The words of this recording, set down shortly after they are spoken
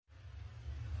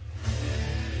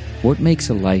What makes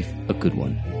a life a good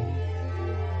one?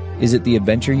 Is it the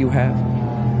adventure you have?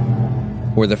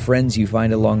 Or the friends you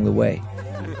find along the way?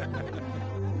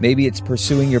 Maybe it's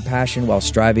pursuing your passion while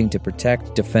striving to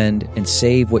protect, defend, and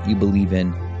save what you believe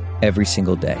in every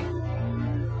single day.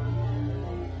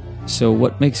 So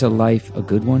what makes a life a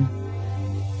good one?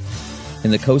 In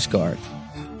the Coast Guard,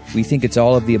 we think it's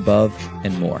all of the above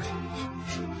and more.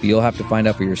 But you'll have to find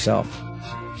out for yourself.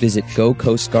 Visit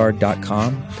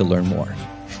gocoastguard.com to learn more.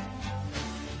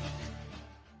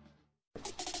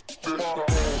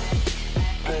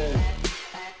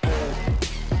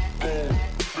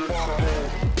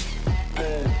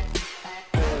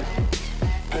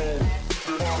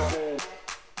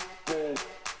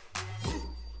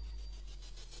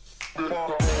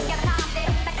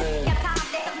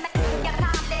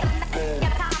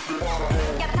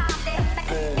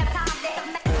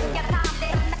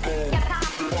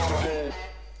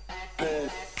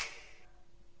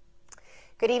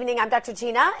 Good evening, I'm Dr.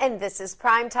 Gina, and this is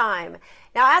Prime Time.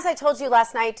 Now, as I told you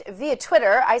last night via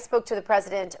Twitter, I spoke to the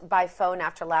president by phone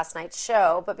after last night's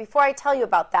show. But before I tell you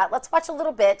about that, let's watch a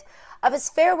little bit of his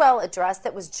farewell address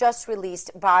that was just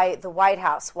released by the White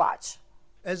House. Watch.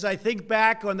 As I think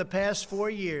back on the past 4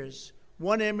 years,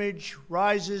 one image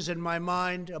rises in my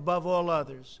mind above all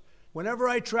others. Whenever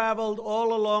I traveled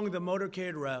all along the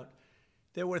motorcade route,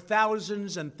 there were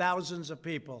thousands and thousands of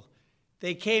people.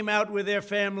 They came out with their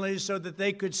families so that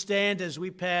they could stand as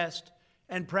we passed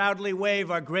and proudly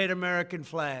wave our great American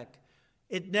flag.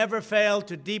 It never failed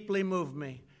to deeply move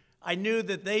me. I knew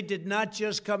that they did not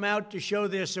just come out to show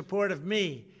their support of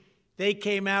me. They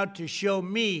came out to show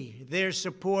me their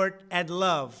support and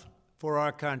love for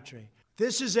our country.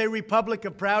 This is a republic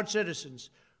of proud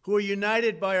citizens who are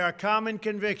united by our common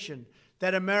conviction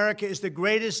that America is the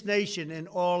greatest nation in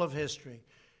all of history.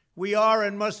 We are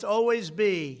and must always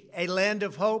be a land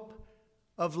of hope,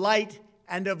 of light,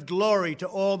 and of glory to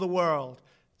all the world.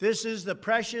 This is the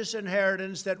precious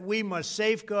inheritance that we must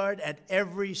safeguard at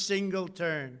every single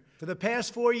turn. For the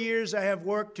past 4 years, I have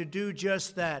worked to do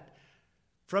just that.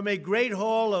 From a great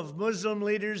hall of Muslim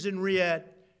leaders in Riyadh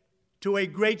to a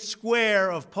great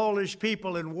square of Polish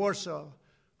people in Warsaw,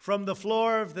 from the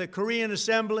floor of the Korean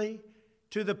Assembly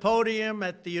to the podium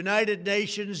at the United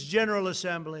Nations General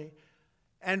Assembly,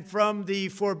 and from the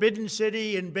Forbidden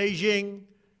City in Beijing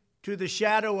to the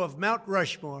shadow of Mount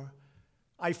Rushmore,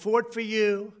 I fought for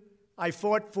you, I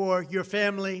fought for your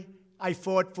family, I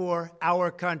fought for our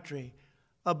country.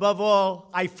 Above all,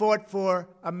 I fought for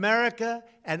America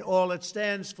and all it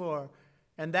stands for,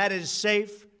 and that is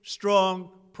safe, strong,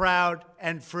 proud,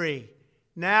 and free.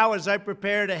 Now, as I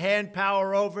prepare to hand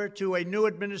power over to a new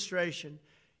administration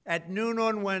at noon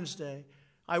on Wednesday,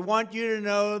 I want you to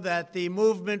know that the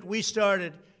movement we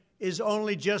started is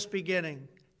only just beginning.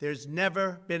 There's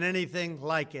never been anything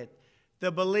like it.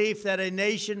 The belief that a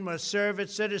nation must serve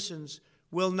its citizens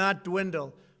will not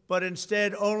dwindle, but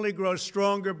instead only grow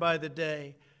stronger by the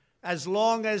day. As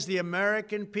long as the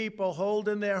American people hold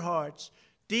in their hearts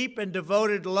deep and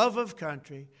devoted love of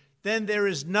country, then there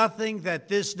is nothing that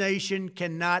this nation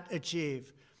cannot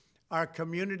achieve. Our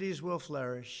communities will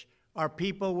flourish. Our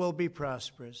people will be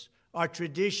prosperous. Our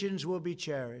traditions will be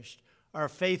cherished, our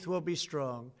faith will be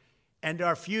strong, and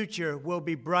our future will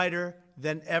be brighter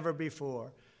than ever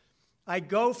before. I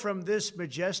go from this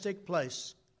majestic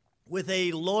place with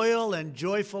a loyal and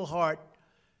joyful heart,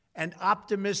 an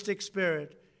optimistic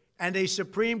spirit, and a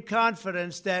supreme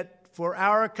confidence that for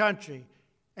our country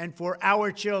and for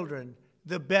our children,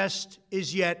 the best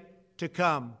is yet to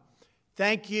come.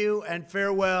 Thank you and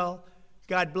farewell.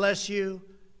 God bless you.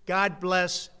 God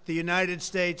bless the United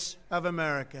States of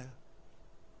America.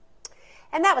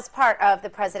 And that was part of the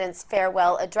president's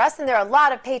farewell address. And there are a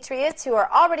lot of patriots who are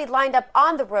already lined up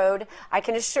on the road, I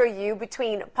can assure you,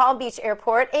 between Palm Beach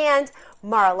Airport and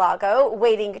Mar-a-Lago,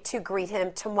 waiting to greet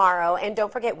him tomorrow. And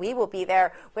don't forget, we will be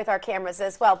there with our cameras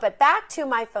as well. But back to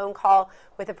my phone call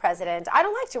with the president. I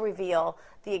don't like to reveal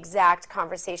the exact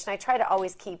conversation. I try to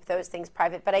always keep those things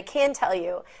private. But I can tell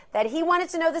you that he wanted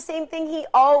to know the same thing he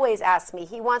always asks me.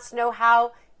 He wants to know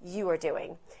how you are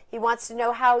doing. He wants to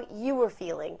know how you were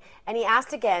feeling. And he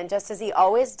asked again, just as he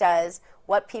always does,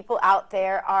 what people out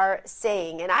there are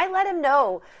saying. And I let him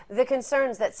know the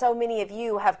concerns that so many of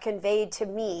you have conveyed to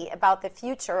me about the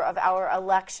future of our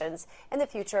elections and the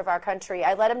future of our country.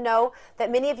 I let him know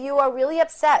that many of you are really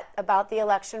upset about the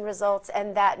election results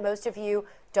and that most of you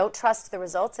don't trust the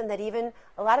results and that even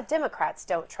a lot of Democrats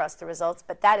don't trust the results.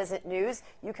 But that isn't news.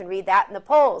 You can read that in the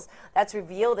polls. That's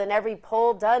revealed in every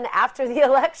poll done after the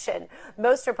election.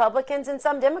 Most Republicans and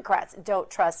some Democrats don't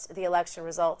trust the election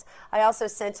results. I also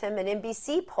sent him an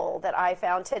NBC poll that I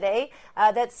found today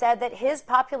that said that his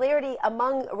popularity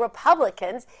among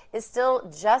Republicans is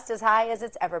still just as high as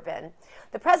it's ever been.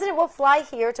 The president will fly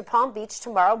here to Palm Beach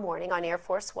tomorrow morning on Air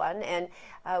Force One, and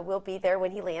we'll be there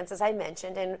when he lands, as I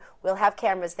mentioned, and we'll have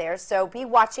cameras there. So be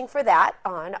watching for that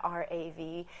on our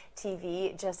AV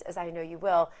TV, just as I know you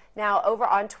will. Now, over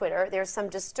on Twitter, there's some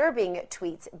disturbing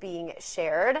tweets being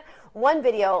shared. One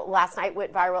video last night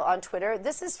went viral on Twitter.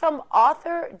 This is from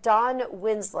author Don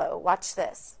Winslow. Watch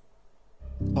this.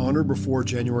 On or before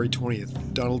January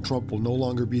 20th, Donald Trump will no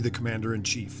longer be the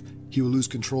commander-in-chief. He will lose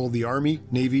control of the Army,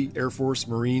 Navy, Air Force,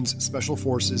 Marines, Special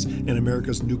Forces, and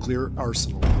America's nuclear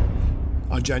arsenal.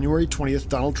 On January 20th,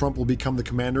 Donald Trump will become the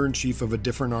commander-in-chief of a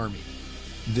different army.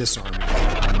 This army.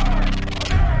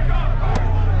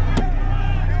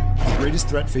 The greatest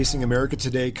threat facing America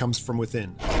today comes from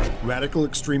within. Radical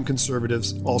extreme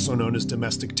conservatives, also known as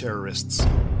domestic terrorists.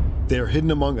 They are hidden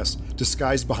among us,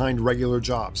 disguised behind regular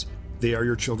jobs. They are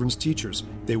your children's teachers.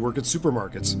 They work at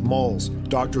supermarkets, malls,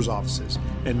 doctors' offices,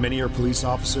 and many are police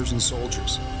officers and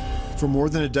soldiers. For more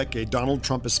than a decade, Donald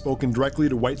Trump has spoken directly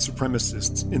to white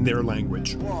supremacists in their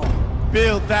language.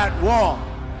 Build that wall.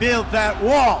 Build that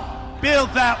wall. Build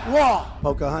that wall.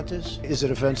 Pocahontas? Is it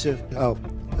offensive? Oh,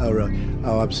 really?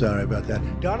 Oh, I'm sorry about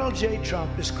that. Donald J.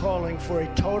 Trump is calling for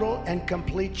a total and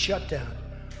complete shutdown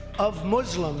of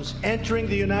Muslims entering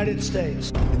the United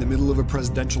States. In the middle of a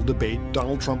presidential debate,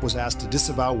 Donald Trump was asked to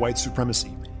disavow white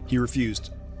supremacy. He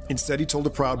refused. Instead, he told the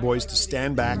Proud Boys to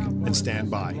stand back and stand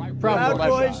by. Proud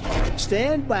Boys,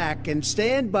 stand back and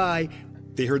stand by.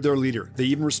 They heard their leader. They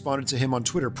even responded to him on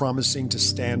Twitter, promising to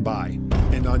stand by.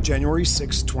 And on January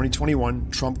 6, 2021,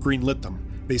 Trump greenlit them.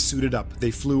 They suited up,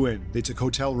 they flew in, they took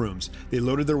hotel rooms, they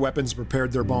loaded their weapons,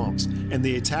 prepared their bombs, and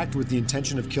they attacked with the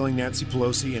intention of killing Nancy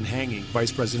Pelosi and hanging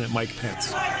Vice President Mike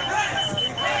Pence.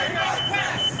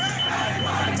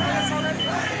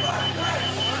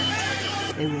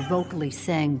 They were vocally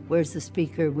saying, "Where's the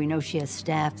speaker? We know she has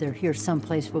staff. They're here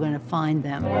someplace. We're going to find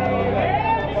them."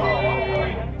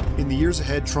 In the years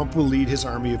ahead, Trump will lead his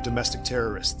army of domestic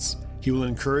terrorists. He will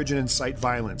encourage and incite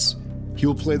violence. He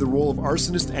will play the role of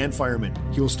arsonist and fireman.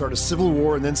 He will start a civil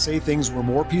war and then say things were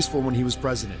more peaceful when he was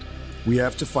president. We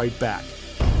have to fight back.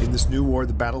 In this new war,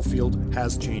 the battlefield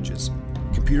has changes.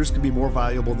 Computers can be more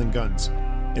valuable than guns.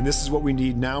 And this is what we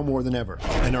need now more than ever,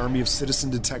 an army of citizen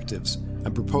detectives.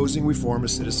 I'm proposing we form a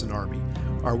citizen army.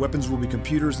 Our weapons will be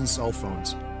computers and cell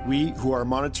phones. We, who are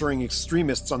monitoring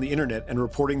extremists on the internet and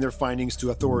reporting their findings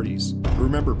to authorities.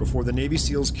 Remember, before the Navy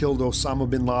SEALs killed Osama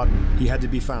bin Laden, he had to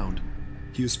be found.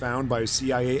 He was found by a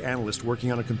CIA analyst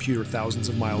working on a computer thousands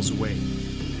of miles away.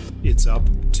 It's up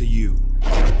to you.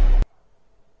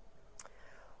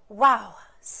 Wow.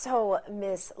 So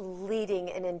misleading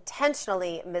and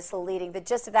intentionally misleading. The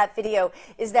gist of that video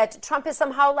is that Trump is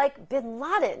somehow like bin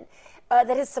Laden,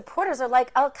 that his supporters are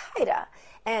like Al-Qaeda,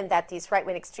 and that these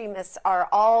right-wing extremists are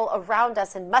all around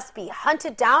us and must be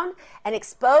hunted down and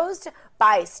exposed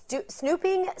by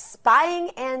snooping,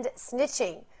 spying, and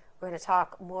snitching. We're going to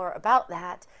talk more about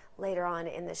that later on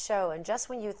in the show. And just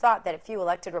when you thought that a few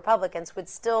elected Republicans would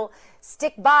still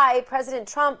stick by President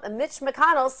Trump, Mitch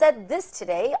McConnell said this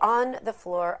today on the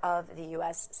floor of the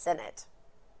U.S. Senate.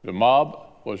 The mob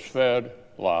was fed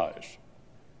lies.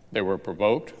 They were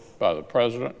provoked by the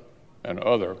president and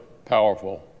other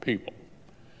powerful people.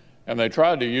 And they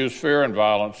tried to use fear and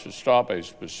violence to stop a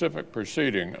specific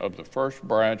proceeding of the first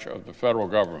branch of the federal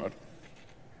government,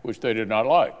 which they did not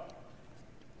like.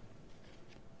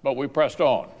 But we pressed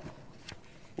on.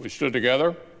 We stood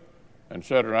together and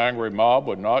said an angry mob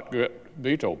would not get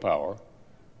veto power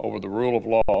over the rule of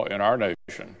law in our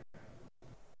nation.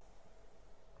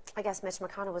 I guess Mitch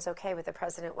McConnell was okay with the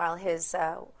president while his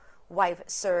wife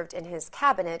served in his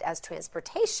cabinet as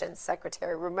transportation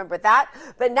secretary. Remember that?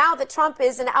 But now that Trump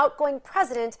is an outgoing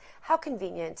president, how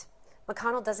convenient.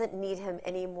 McConnell doesn't need him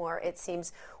anymore, it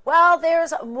seems. Well,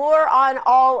 there's more on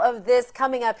all of this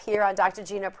coming up here on Dr.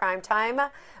 Gina Primetime.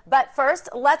 But first,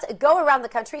 let's go around the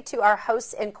country to our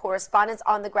hosts and correspondents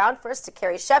on the ground. First to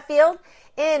Carrie Sheffield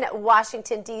in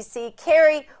Washington, D.C.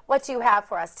 Carrie, what do you have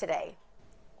for us today?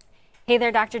 Hey there,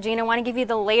 Dr. Gina. I want to give you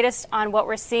the latest on what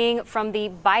we're seeing from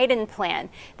the Biden plan.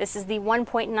 This is the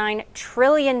 $1.9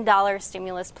 trillion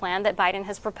stimulus plan that Biden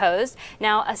has proposed.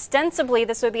 Now, ostensibly,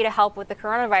 this would be to help with the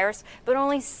coronavirus, but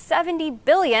only $70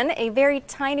 billion, a very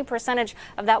tiny percentage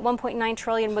of that $1.9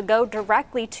 trillion, would go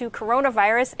directly to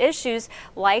coronavirus issues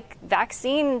like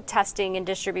vaccine testing and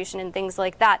distribution and things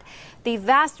like that. The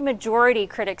vast majority,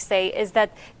 critics say, is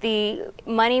that the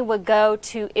money would go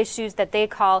to issues that they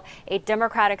call a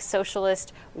democratic socialist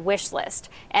wish list.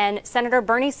 And Senator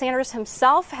Bernie Sanders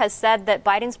himself has said that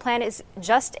Biden's plan is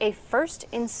just a first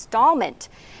installment.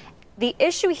 The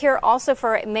issue here also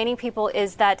for many people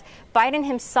is that Biden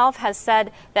himself has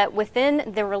said that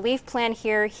within the relief plan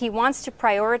here, he wants to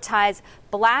prioritize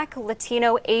Black,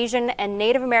 Latino, Asian, and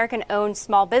Native American-owned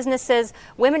small businesses,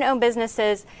 women-owned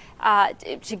businesses,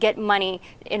 to get money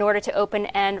in order to open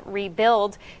and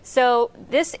rebuild. So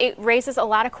it raises a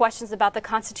lot of questions about the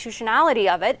constitutionality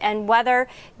of it and whether,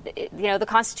 the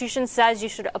Constitution says you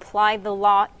should apply the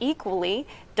law equally.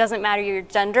 Doesn't matter your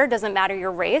gender, doesn't matter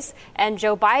your race. And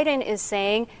Joe Biden is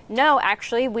saying, no,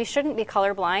 actually, we shouldn't be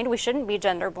colorblind. We shouldn't be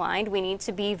gender blind. We need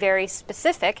to be very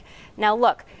specific. Now,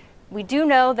 look, we do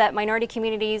know that minority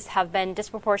communities have been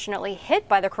disproportionately hit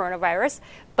by the coronavirus,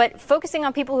 but focusing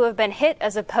on people who have been hit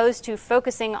as opposed to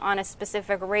focusing on a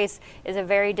specific race is a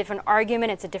very different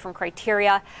argument. It's a different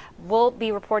criteria. We'll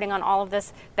be reporting on all of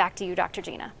this. Back to you, Dr.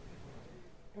 Gina.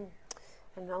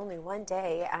 And only one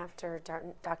day after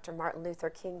Dr. Martin Luther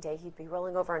King Day, he'd be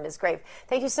rolling over in his grave.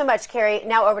 Thank you so much, Carrie.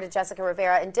 Now over to Jessica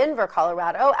Rivera in Denver,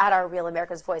 Colorado, at our Real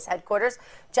America's Voice headquarters.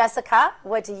 Jessica,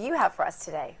 what do you have for us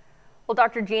today? Well,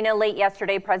 Dr. Gina, late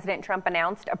yesterday, President Trump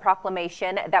announced a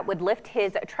proclamation that would lift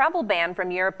his travel ban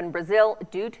from Europe and Brazil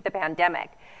due to the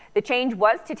pandemic. The change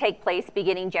was to take place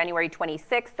beginning January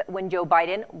 26th, when Joe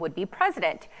Biden would be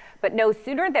president. But no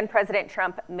sooner than President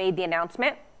Trump made the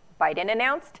announcement, Biden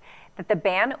announced that the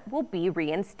ban will be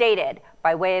reinstated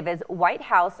by way of his White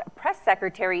House press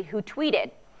secretary, who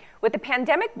tweeted, "With the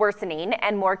pandemic worsening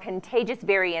and more contagious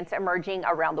variants emerging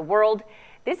around the world,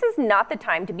 this is not the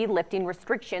time to be lifting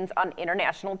restrictions on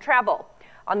international travel.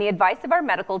 On the advice of our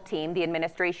medical team, the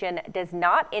administration does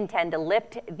not intend to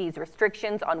lift these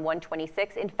restrictions on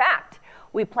 1/26. In fact,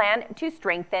 we plan to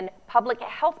strengthen public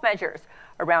health measures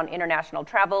around international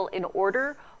travel in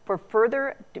order for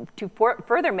further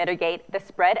mitigate the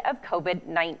spread of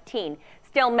COVID-19.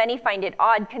 Still, many find it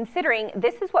odd considering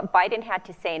this is what Biden had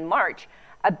to say in March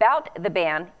about the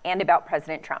ban and about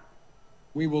President Trump.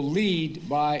 We will lead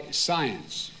by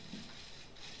science.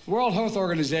 The World Health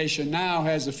Organization now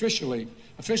has officially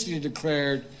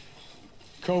declared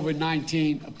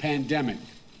COVID-19 a pandemic.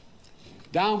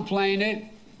 Downplaying it,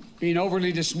 being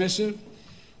overly dismissive,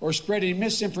 or spreading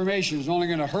misinformation is only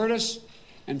going to hurt us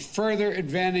and further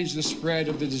advantage the spread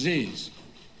of the disease.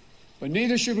 But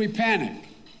neither should we panic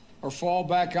or fall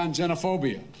back on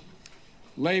xenophobia.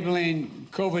 Labeling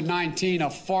COVID-19 a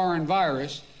foreign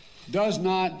virus does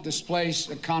not displace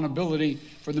accountability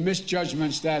for the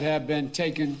misjudgments that have been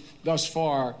taken thus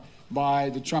far by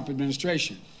the Trump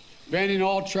administration. Banning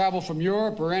all travel from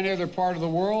Europe or any other part of the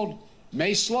world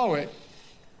may slow it,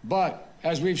 but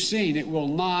as we've seen, it will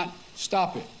not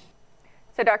stop it.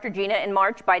 So, Dr. Gina, in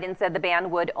March, Biden said the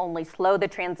ban would only slow the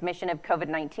transmission of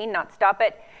COVID-19, not stop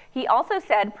it. He also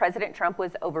said President Trump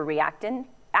was overreacting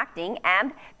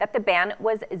and that the ban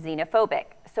was xenophobic.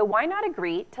 So why not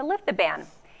agree to lift the ban?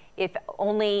 If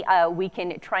only we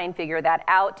can try and figure that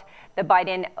out. The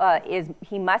Biden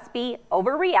he must be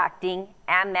overreacting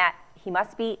and that he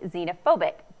must be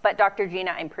xenophobic. But Dr.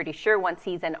 Gina, I'm pretty sure once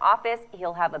he's in office,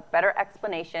 he'll have a better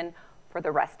explanation for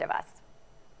the rest of us.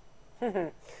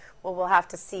 Well, we'll have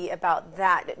to see about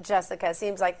that, Jessica.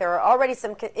 Seems like there are already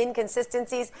some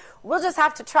inconsistencies. We'll just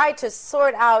have to try to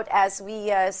sort out as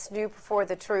we snoop for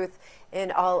the truth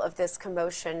in all of this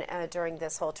commotion during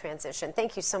this whole transition.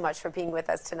 Thank you so much for being with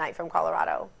us tonight from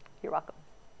Colorado. You're welcome.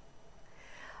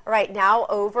 All right, now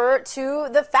over to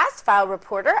the Fast File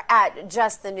reporter at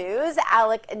Just the News.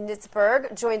 Alex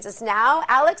Nitzberg joins us now.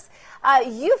 Alex,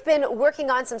 you've been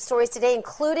working on some stories today,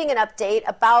 including an update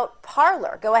about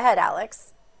Parler. Go ahead,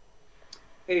 Alex.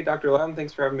 Hey, Dr. Loudon,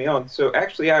 thanks for having me on. So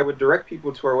actually, I would direct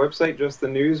people to our website, Just the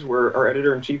News, where our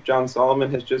editor-in-chief, John Solomon,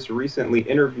 has just recently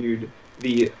interviewed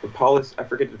the policy, I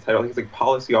forget the title, I think it's like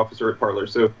policy officer at Parler,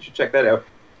 so you should check that out.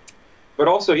 But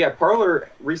also, yeah, Parler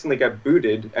recently got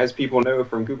booted, as people know,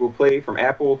 from Google Play, from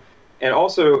Apple, and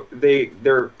also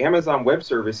their Amazon Web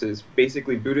Services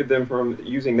basically booted them from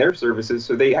using their services,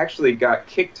 so they actually got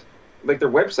kicked, like their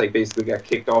website basically got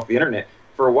kicked off the internet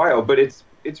for a while, but it's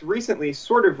recently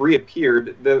sort of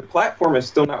reappeared. The platform is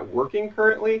still not working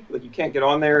currently. Like, you can't get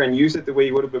on there and use it the way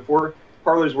you would have before,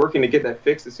 Parler's working to get that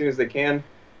fixed as soon as they can.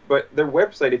 But their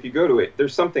website, if you go to it,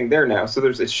 there's something there now. So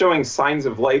it's showing signs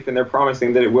of life, and they're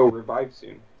promising that it will revive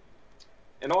soon.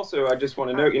 And also, I just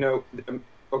want to note,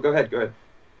 go ahead.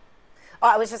 Oh,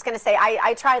 I was just going to say,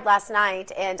 I tried last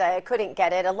night and I couldn't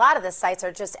get it. A lot of the sites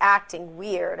are just acting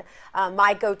weird.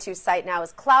 My go-to site now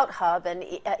is Clout Hub, and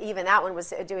even that one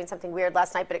was doing something weird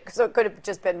last night, so it could have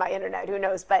just been my internet, who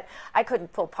knows, but I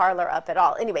couldn't pull Parler up at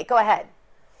all. Anyway, go ahead.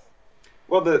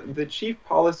 Well, the chief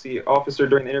policy officer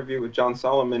during the interview with John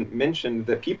Solomon mentioned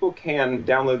that people can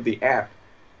download the app,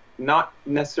 not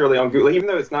necessarily on Google. Even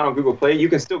though it's not on Google Play, you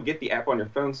can still get the app on your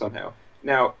phone somehow.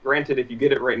 Now, granted, if you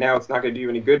get it right now, it's not going to do you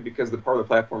any good because the Parler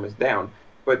platform is down.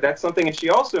 But that's something, and she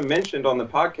also mentioned on the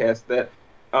podcast that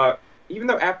even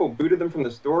though Apple booted them from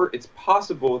the store, it's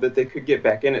possible that they could get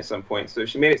back in at some point. So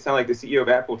she made it sound like the CEO of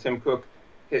Apple, Tim Cook,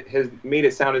 has made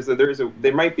it sound as though they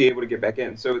might be able to get back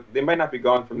in. So they might not be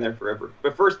gone from there forever.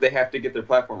 But first, they have to get their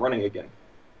platform running again.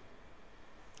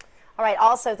 All right,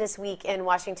 also this week in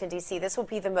Washington, D.C., this will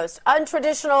be the most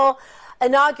untraditional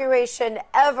inauguration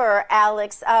ever,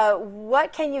 Alex.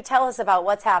 What can you tell us about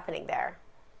what's happening there?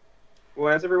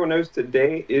 Well, as everyone knows,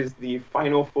 today is the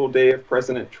final full day of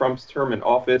President Trump's term in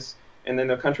office, and then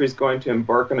the country is going to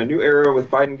embark on a new era with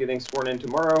Biden getting sworn in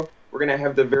tomorrow. We're going to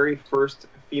have the very first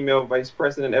female vice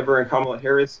president ever in Kamala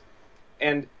Harris.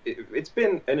 And it's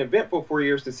been an eventful 4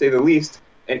 years, to say the least.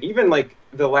 And even like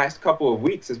the last couple of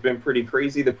weeks has been pretty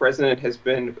crazy. The president has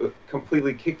been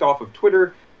completely kicked off of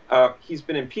Twitter. He's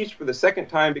been impeached for the second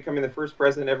time, becoming the first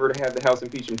president ever to have the House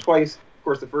impeach him twice. Of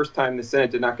course, the first time the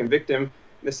Senate did not convict him.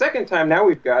 The second time now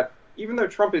we've got, even though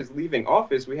Trump is leaving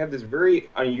office, we have this very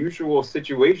unusual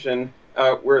situation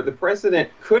where the president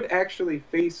could actually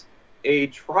face a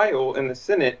trial in the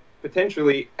Senate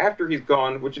potentially after he's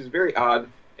gone, which is very odd.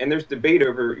 And there's debate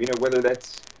over, whether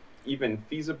that's even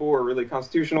feasible or really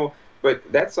constitutional. But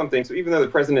that's something. So even though the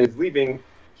president is leaving,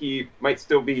 he might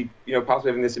still be,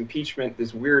 possibly having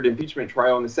this weird impeachment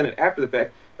trial in the Senate after the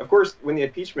fact. Of course, when the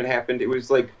impeachment happened, it was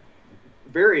like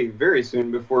very, very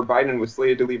soon before Biden was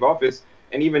slated to leave office.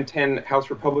 And even 10 House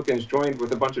Republicans joined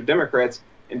with a bunch of Democrats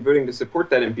in voting to support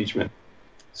that impeachment.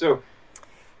 So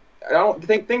I don't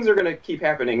think things are going to keep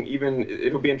happening.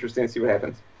 It'll be interesting to see what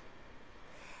happens.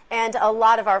 And a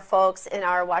lot of our folks in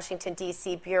our Washington,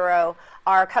 D.C. bureau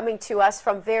are coming to us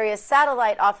from various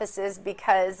satellite offices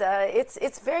because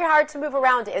it's very hard to move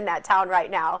around in that town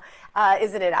right now,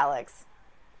 isn't it, Alex?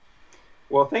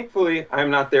 Well, thankfully, I'm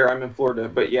not there. I'm in Florida.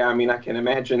 But yeah, I can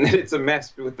imagine that it's a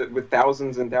mess with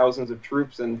thousands and thousands of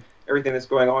troops and everything that's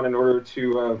going on in order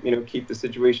to keep the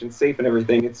situation safe and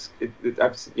everything.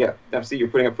 I see you're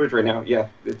putting up footage right now. Yeah,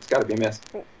 it's got to be a mess.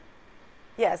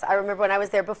 Yes, I remember when I was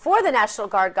there before the National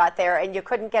Guard got there and you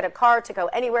couldn't get a car to go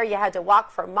anywhere. You had to walk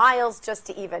for miles just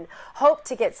to even hope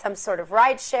to get some sort of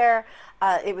ride share.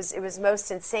 It was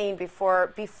most insane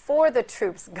before the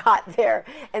troops got there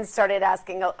and started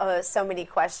asking so many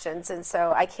questions. And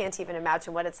so I can't even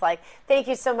imagine what it's like. Thank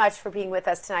you so much for being with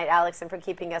us tonight, Alex, and for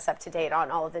keeping us up to date on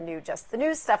all of the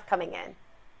new stuff coming in.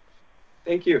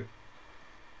 Thank you.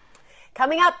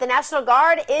 Coming up, the National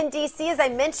Guard in D.C., as I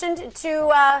mentioned,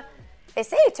 they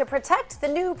say to protect the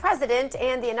new president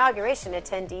and the inauguration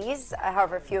attendees,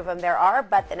 however few of them there are,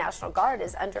 but the National Guard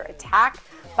is under attack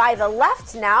by the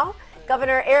left now.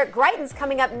 Governor Eric Greitens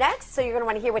coming up next, so you're going to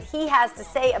want to hear what he has to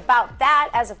say about that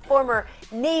as a former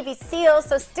Navy SEAL.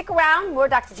 So stick around. More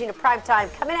Dr. Gina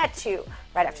Primetime coming at you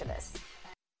right after this.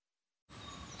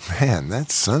 Man,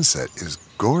 that sunset is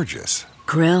gorgeous.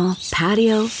 Grill,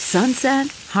 patio, sunset.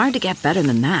 Hard to get better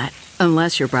than that.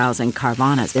 Unless you're browsing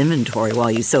Carvana's inventory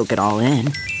while you soak it all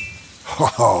in.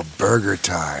 Oh, burger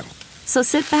time. So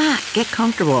sit back, get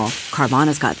comfortable.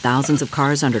 Carvana's got thousands of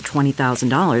cars under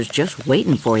 $20,000 just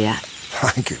waiting for you.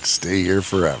 I could stay here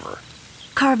forever.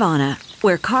 Carvana,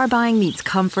 where car buying meets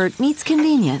comfort meets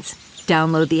convenience.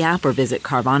 Download the app or visit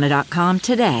Carvana.com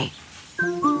today.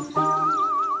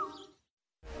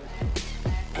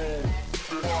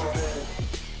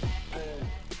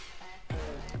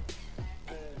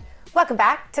 Welcome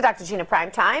back to Dr. Gina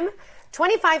Primetime.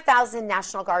 25,000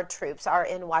 National Guard troops are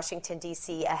in Washington,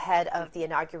 D.C. ahead of the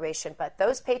inauguration, but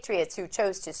those patriots who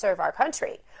chose to serve our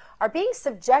country are being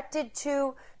subjected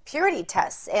to purity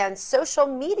tests and social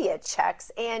media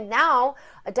checks, and now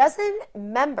a dozen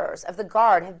members of the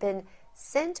Guard have been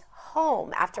sent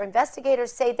home after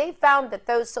investigators say they found that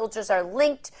those soldiers are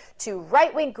linked to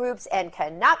right-wing groups and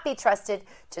cannot be trusted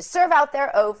to serve out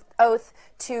their oath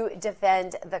to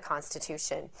defend the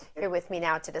Constitution. Here with me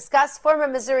now to discuss, former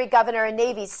Missouri governor and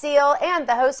Navy SEAL and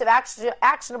the host of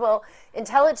Actionable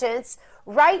Intelligence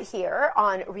right here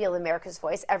on Real America's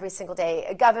Voice every single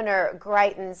day, Governor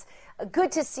Greitens.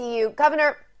 Good to see you.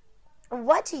 Governor,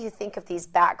 what do you think of these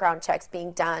background checks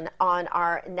being done on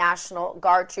our National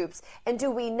Guard troops? And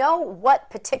do we know what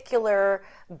particular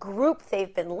group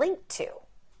they've been linked to?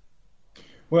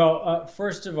 Well,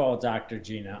 first of all, Dr.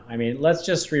 Gina, let's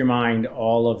just remind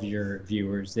all of your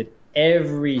viewers that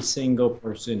every single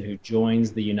person who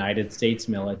joins the United States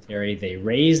military, they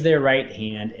raise their right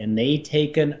hand and they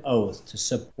take an oath to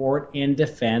support and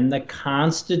defend the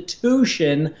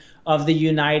Constitution of the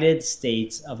United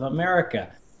States of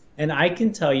America. And I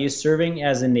can tell you, serving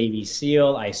as a Navy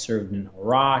SEAL, I served in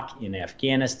Iraq, in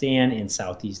Afghanistan, in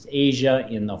Southeast Asia,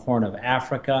 in the Horn of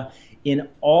Africa. In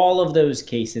all of those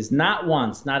cases, not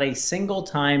once, not a single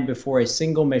time before a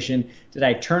single mission did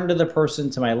I turn to the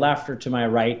person to my left or to my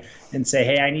right and say,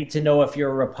 hey, I need to know if you're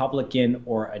a Republican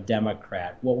or a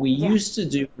Democrat. What we used to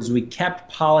do is we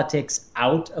kept politics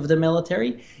out of the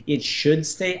military. It should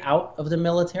stay out of the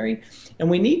military. And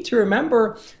we need to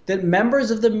remember that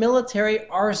members of the military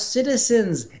are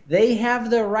citizens. They have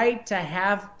the right to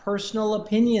have personal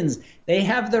opinions. They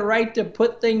have the right to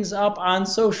put things up on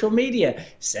social media,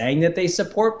 saying that they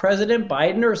support President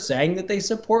Biden or saying that they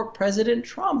support President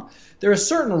Trump. There are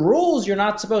certain rules. You're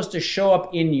not supposed to show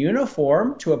up in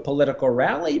uniform to a political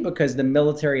rally because the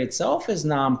military itself is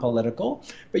non-political,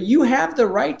 but you have the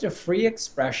right to free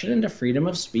expression and to freedom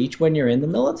of speech when you're in the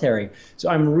military. So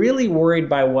I'm really worried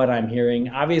by what I'm hearing.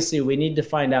 Obviously, we need to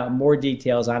find out more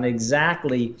details on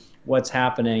exactly what's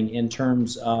happening in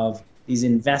terms of these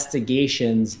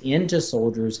investigations into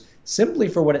soldiers simply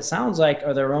for what it sounds like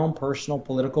are their own personal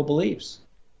political beliefs.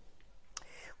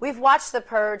 We've watched the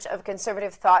purge of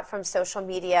conservative thought from social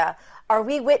media. Are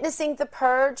we witnessing the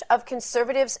purge of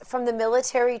conservatives from the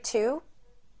military too?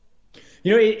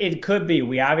 You know, it could be.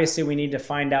 We need to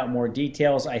find out more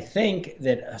details. I think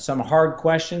that some hard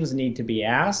questions need to be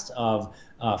asked of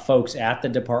folks at the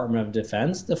Department of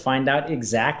Defense to find out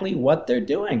exactly what they're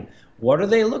doing. What are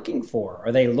they looking for?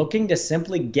 Are they looking to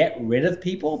simply get rid of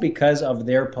people because of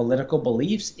their political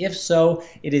beliefs? If so,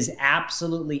 it is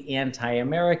absolutely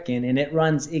anti-American, and it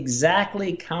runs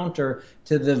exactly counter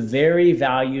to the very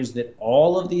values that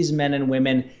all of these men and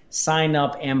women sign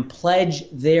up and pledge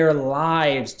their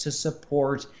lives to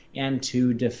support and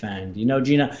to defend. You know,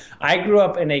 Gina, I grew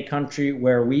up in a country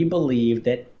where we believed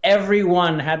that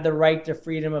everyone had the right to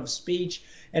freedom of speech.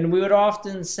 And we would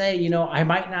often say, you know, I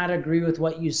might not agree with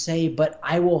what you say, but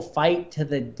I will fight to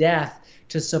the death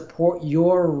to support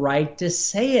your right to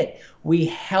say it. We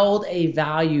held a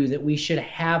value that we should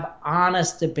have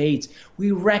honest debates.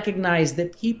 We recognized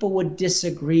that people would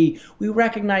disagree. We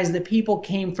recognized that people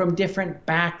came from different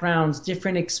backgrounds,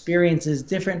 different experiences,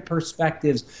 different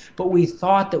perspectives. But we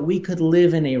thought that we could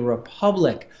live in a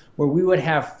republic where we would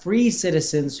have free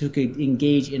citizens who could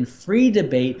engage in free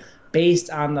debate based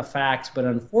on the facts. But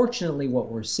unfortunately, what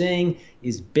we're seeing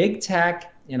is big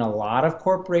tech and a lot of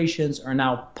corporations are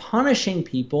now punishing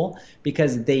people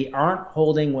because they aren't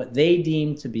holding what they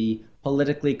deem to be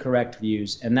politically correct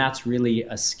views. And that's really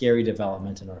a scary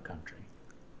development in our country.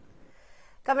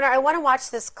 Governor, I want to watch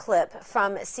this clip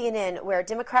from CNN where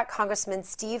Democrat Congressman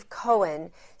Steve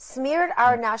Cohen smeared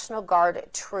our National Guard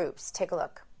troops. Take a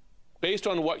look. Based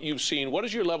on what you've seen, what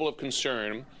is your level of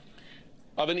concern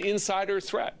of an insider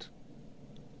threat?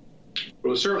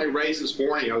 Well, it certainly raises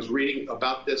warning. I was reading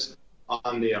about this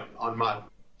on my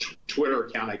Twitter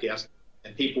account, I guess,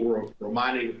 and people were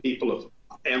reminding the people of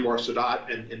Anwar Sadat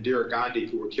and Indira Gandhi,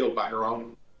 who were killed by their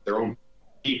own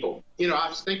people. You know, I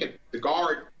was thinking the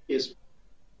Guard is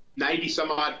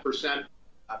 90-some-odd%,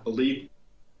 I believe,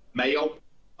 male.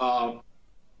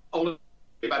 Only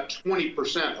about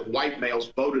 20% of white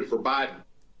males voted for Biden.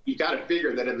 You got to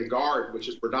figure that in the Guard, which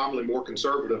is predominantly more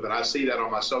conservative, and I see that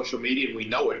on my social media, and we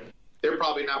know it, they're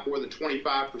probably not more than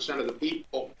 25% of the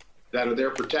people that are there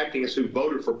protecting us who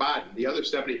voted for Biden. The other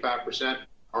 75%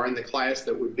 are in the class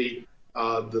that would be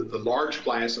the large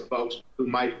class of folks who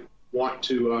might want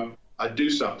to do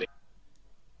something.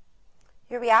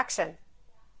 Your reaction?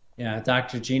 Yeah,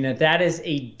 Dr. Gina, that is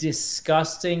a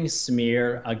disgusting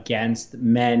smear against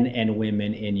men and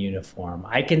women in uniform.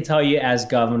 I can tell you as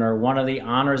governor, one of the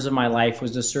honors of my life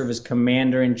was to serve as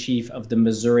commander-in-chief of the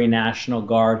Missouri National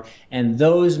Guard. And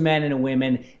those men and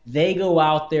women, They go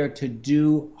out there to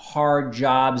do hard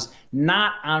jobs,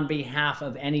 not on behalf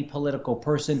of any political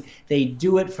person. They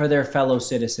do it for their fellow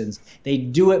citizens. They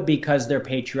do it because they're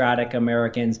patriotic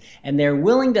Americans, and they're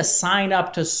willing to sign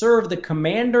up to serve the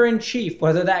commander-in-chief,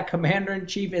 whether that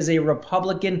commander-in-chief is a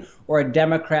Republican or a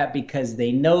Democrat, because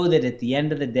they know that at the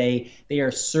end of the day, they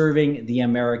are serving the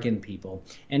American people.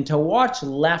 And to watch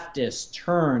leftists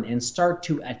turn and start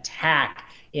to attack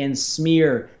and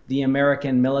smear the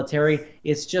American military,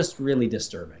 it's just really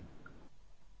disturbing.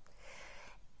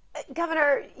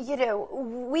 Governor,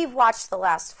 we've watched the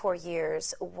last 4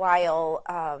 years while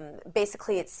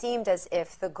basically it seemed as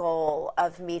if the goal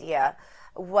of media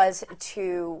was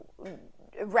to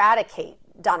eradicate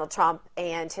Donald Trump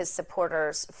and his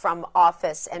supporters from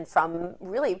office and from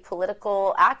really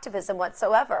political activism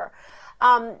whatsoever.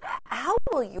 How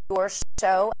will your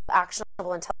show,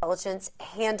 Actionable Intelligence,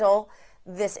 handle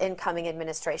this incoming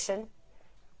administration?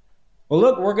 Well,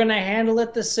 look, we're going to handle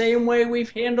it the same way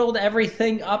we've handled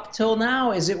everything up till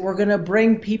now, is that we're going to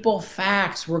bring people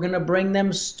facts. We're going to bring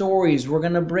them stories. We're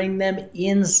going to bring them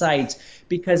insights,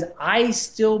 because I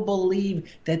still believe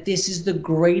that this is the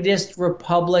greatest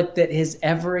republic that has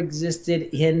ever existed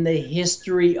in the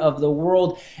history of the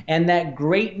world. And that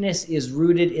greatness is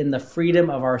rooted in the freedom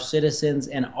of our citizens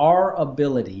and our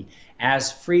ability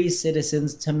as free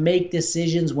citizens to make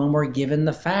decisions when we're given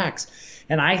the facts.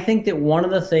 And I think that one of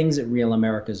the things that Real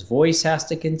America's Voice has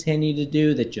to continue to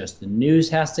do, that Just the News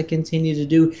has to continue to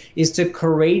do, is to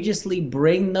courageously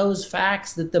bring those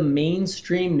facts that the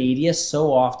mainstream media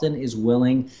so often is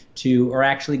willing to, or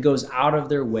actually goes out of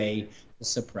their way to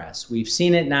suppress. We've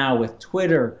seen it now with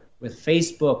Twitter, with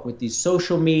Facebook, with these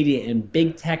social media and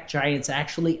big tech giants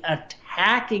actually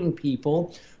attacking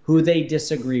people who they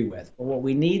disagree with. But what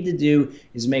we need to do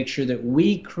is make sure that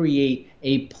we create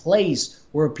a place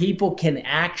where people can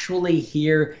actually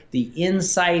hear the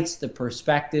insights, the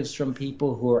perspectives from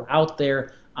people who are out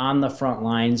there on the front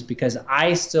lines, because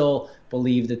I still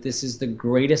believe that this is the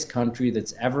greatest country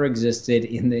that's ever existed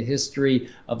in the history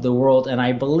of the world. And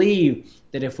I believe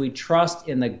that if we trust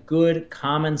in the good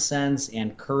common sense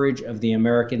and courage of the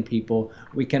American people,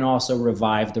 we can also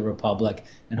revive the republic.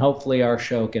 And hopefully our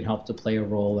show can help to play a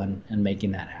role in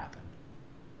making that happen.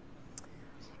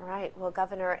 All right. Well,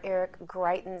 Governor Eric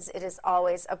Greitens, it is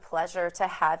always a pleasure to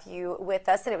have you with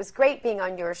us. And it was great being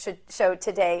on your show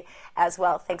today as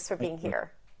well. Thanks for being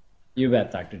here. You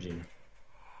bet, Dr. Gina.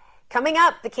 Coming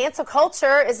up, the cancel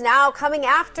culture is now coming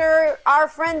after our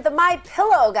friend, the My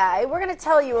Pillow guy. We're going to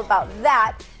tell you about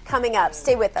that coming up.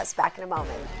 Stay with us. Back in a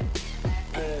moment.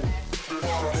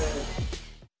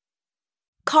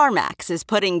 CarMax is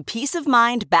putting peace of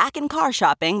mind back in car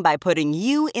shopping by putting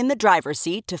you in the driver's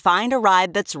seat to find a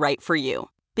ride that's right for you.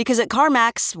 Because at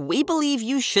CarMax, we believe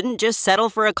you shouldn't just settle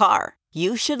for a car.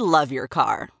 You should love your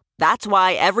car. That's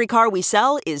why every car we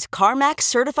sell is CarMax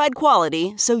certified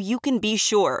quality, so you can be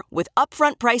sure with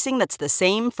upfront pricing that's the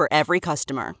same for every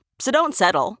customer. So don't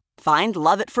settle. Find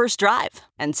love at first drive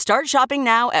and start shopping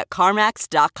now at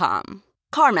CarMax.com.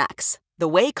 CarMax, the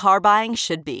way car buying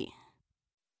should be.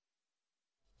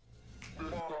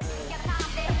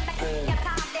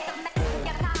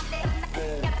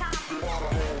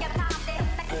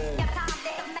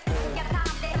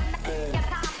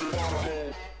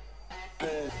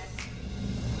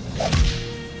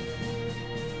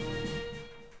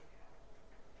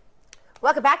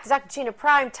 Welcome back to Dr. Gina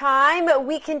Prime Time.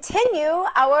 We continue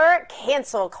our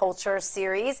cancel culture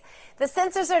series. The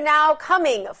censors are now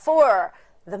coming for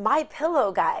the My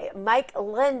Pillow guy, Mike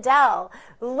Lindell.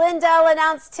 Lindell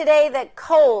announced today that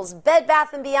Kohl's, Bed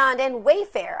Bath & Beyond, and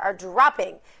Wayfair are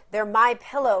dropping their My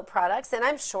Pillow products, and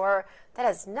I'm sure that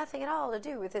has nothing at all to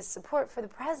do with his support for the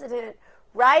president,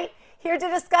 right? Here to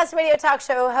discuss radio talk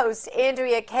show host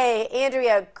Andrea Kaye.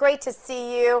 Andrea, great to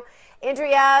see you.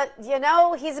 Andrea,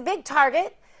 he's a big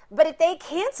target, but if they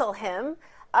cancel him,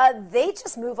 they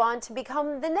just move on to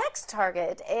become the next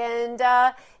target. And,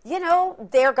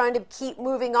 they're going to keep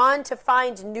moving on to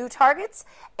find new targets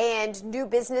and new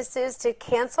businesses to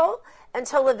cancel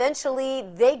until eventually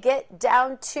they get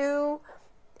down to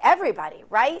everybody,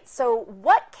 right? So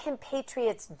what can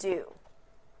patriots do?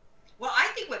 Well, I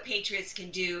think what patriots can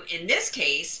do in this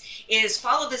case is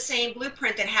follow the same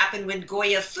blueprint that happened when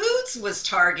Goya Foods was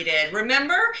targeted.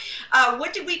 Remember?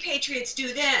 What did we patriots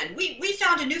do then? We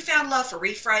found a newfound love for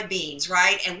refried beans,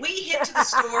 right? And we hit to the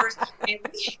stores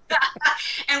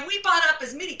and we bought up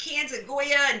as many cans of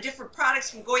Goya and different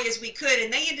products from Goya as we could,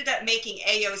 and they ended up making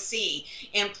AOC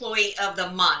Employee of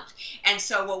the Month. And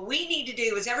so what we need to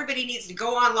do is everybody needs to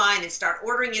go online and start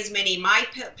ordering as many My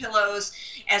Pillows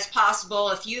as possible.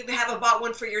 If you have haven't bought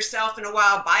one for yourself in a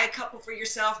while, buy a couple for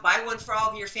yourself, buy one for all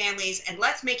of your families, and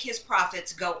let's make his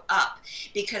profits go up,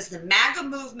 because the MAGA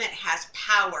movement has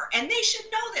power, and they should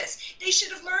know this. They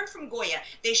should have learned from Goya.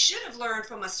 They should have learned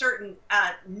from a certain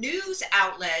news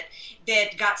outlet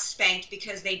that got spanked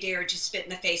because they dared to spit in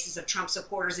the faces of Trump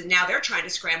supporters, and now they're trying to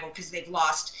scramble because they've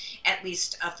lost at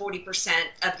least 40%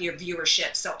 of their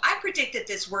viewership. So I predict that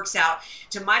this works out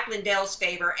to Mike Lindell's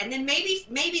favor, and then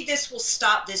maybe this will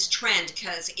stop this trend,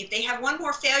 because if they have one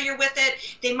more failure with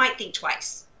it, they might think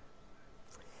twice.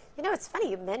 You know, it's funny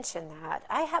you mentioned that.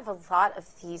 I have a lot of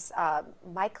these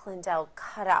Mike Lindell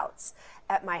cutouts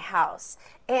at my house.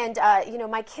 And, you know,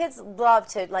 my kids love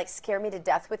to, like, scare me to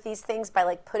death with these things by,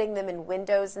 like, putting them in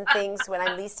windows and things when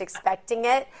I'm least expecting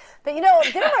it. But, you know,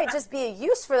 there might just be a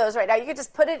use for those right now. You could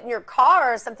just put it in your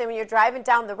car or something when you're driving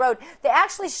down the road. They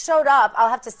actually showed up. I'll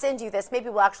have to send you this. Maybe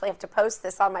we'll actually have to post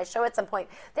this on my show at some point.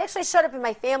 They actually showed up in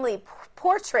my family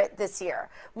portrait this year.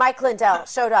 Mike Lindell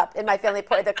showed up in my family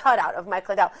portrait, the cutout of Mike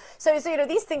Lindell. So, you know,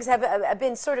 these things have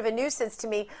been sort of a nuisance to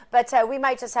me, but we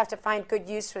might just have to find good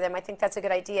use for them. I think that's a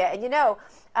good idea. And, you know,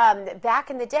 back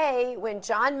in the day when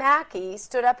John Mackey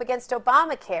stood up against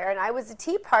Obamacare, and I was a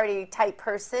Tea Party type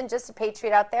person, just a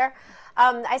patriot out there,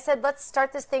 I said, let's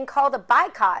start this thing called a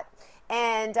boycott.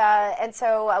 And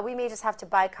so we may just have to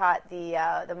boycott the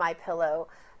MyPillow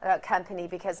company,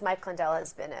 because Mike Lindell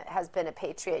has been a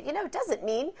patriot. You know, it doesn't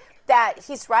mean that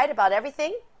he's right about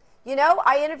everything. You know,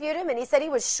 I interviewed him, and he said he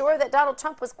was sure that Donald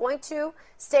Trump was going to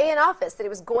stay in office, that it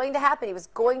was going to happen, he was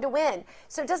going to win.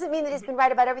 So it doesn't mean that he's been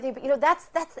right about everything, but, you know, that's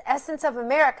the essence of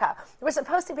America. We're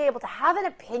supposed to be able to have an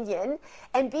opinion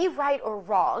and be right or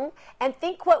wrong and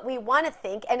think what we want to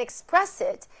think and express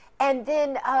it. And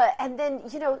then,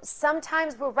 you know,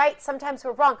 sometimes we're right, sometimes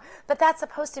we're wrong. But that's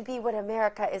supposed to be what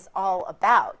America is all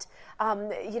about.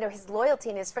 You know, his loyalty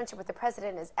and his friendship with the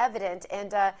president is evident.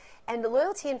 And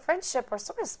loyalty and friendship are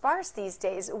sort of sparse these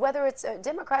days, whether it's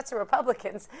Democrats or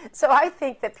Republicans. So I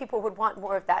think that people would want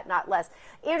more of that, not less.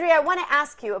 Andrea, I want to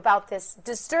ask you about this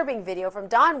disturbing video from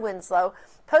Don Winslow,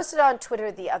 posted on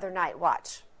Twitter the other night.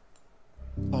 Watch.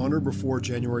 On or before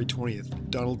January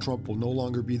 20th, Donald Trump will no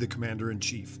longer be the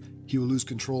commander-in-chief. He will lose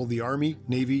control of the Army,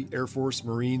 Navy, Air Force,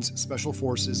 Marines, Special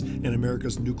Forces, and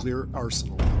America's nuclear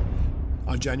arsenal.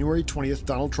 On January 20th,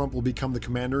 Donald Trump will become the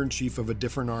commander-in-chief of a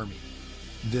different army.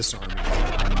 This army.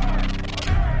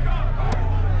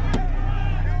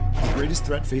 The greatest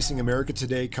threat facing America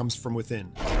today comes from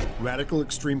within. Radical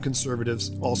extreme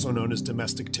conservatives, also known as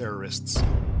domestic terrorists.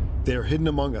 They are hidden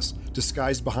among us,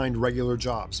 disguised behind regular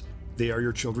jobs. They are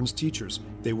your children's teachers.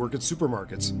 They work at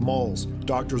supermarkets, malls,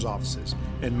 doctors' offices,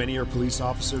 and many are police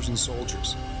officers and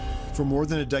soldiers. For more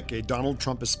than a decade, Donald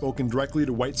Trump has spoken directly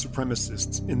to white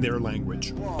supremacists in their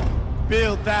language.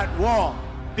 Build that wall.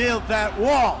 Build that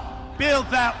wall. Build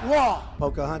that wall.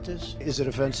 Pocahontas? Is it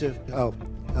offensive? Oh,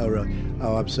 really?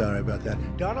 Oh, I'm sorry about that.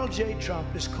 Donald J.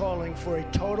 Trump is calling for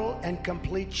a total and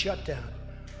complete shutdown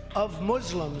of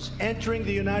Muslims entering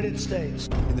the United States.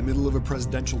 In the middle of a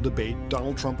presidential debate,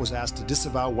 Donald Trump was asked to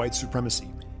disavow white supremacy.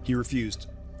 He refused.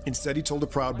 Instead, he told the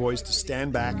Proud Boys to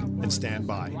stand back and stand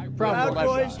by. Proud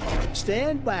Boys,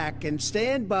 stand back and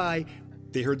stand by.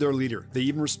 They heard their leader. They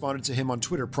even responded to him on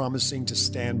Twitter, promising to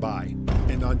stand by.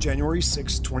 And on January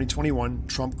 6, 2021,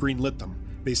 Trump greenlit them.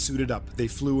 They suited up, they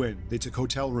flew in, they took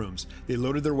hotel rooms, they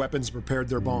loaded their weapons and prepared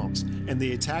their bombs, and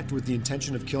they attacked with the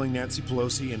intention of killing Nancy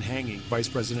Pelosi and hanging Vice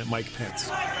President Mike Pence.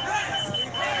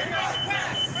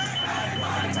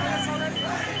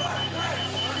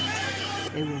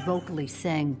 They were vocally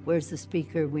saying, "Where's the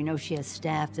speaker? We know she has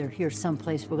staff. They're here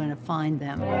someplace. We're going to find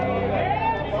them."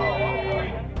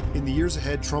 In the years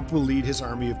ahead, Trump will lead his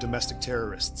army of domestic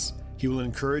terrorists. He will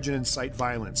encourage and incite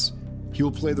violence. He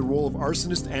will play the role of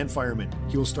arsonist and fireman.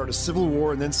 He will start a civil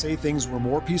war and then say things were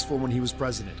more peaceful when he was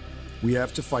president. We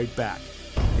have to fight back.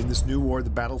 In this new war, the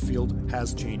battlefield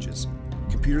has changes.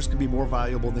 Computers can be more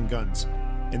valuable than guns.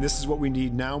 And this is what we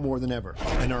need now more than ever,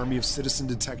 an army of citizen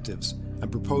detectives. I'm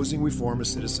proposing we form a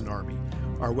citizen army.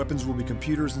 Our weapons will be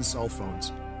computers and cell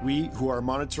phones. We, who are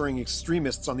monitoring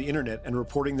extremists on the internet and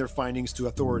reporting their findings to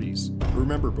authorities.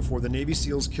 Remember, before the Navy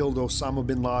SEALs killed Osama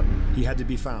bin Laden, he had to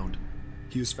be found.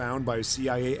 He was found by a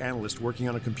CIA analyst working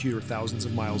on a computer thousands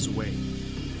of miles away.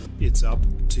 It's up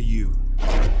to you.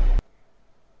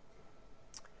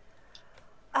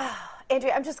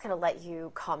 Andrea, I'm just going to let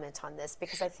you comment on this,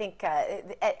 because I think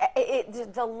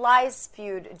the lies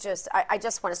spewed, I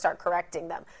just want to start correcting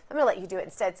them. I'm going to let you do it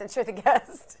instead, since you're the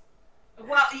guest.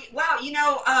 Well,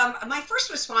 wow, my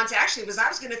first response actually was I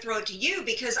was going to throw it to you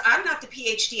because I'm not the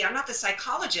PhD, I'm not the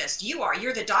psychologist. You are,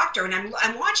 you're the doctor, and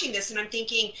I'm watching this and I'm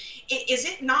thinking, is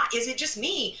it just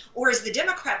me, or is the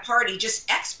Democrat Party just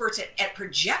experts at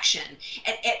projection,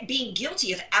 at being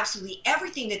guilty of absolutely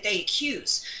everything that they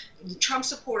accuse Trump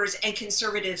supporters and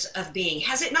conservatives of being?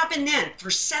 Has it not been then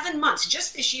for 7 months,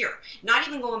 just this year, not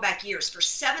even going back years, for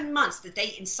 7 months that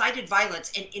they incited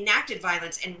violence and enacted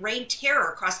violence and rained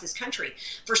terror across this country?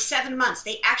 For 7 months,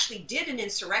 they actually did an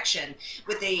insurrection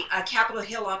with the Capitol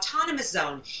Hill Autonomous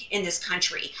Zone in this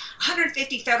country.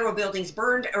 150 federal buildings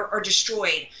burned or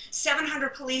destroyed,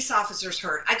 700 police officers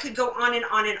hurt. I could go on and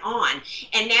on and on.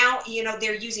 And now,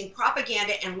 they're using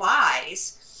propaganda and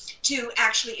lies to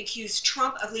actually accuse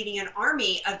Trump of leading an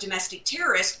army of domestic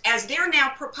terrorists, as they're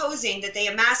now proposing that they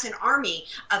amass an army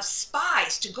of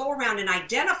spies to go around and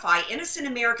identify innocent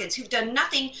Americans who've done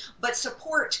nothing but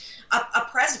support a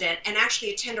president and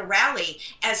actually attend a rally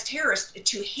as terrorists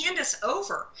to hand us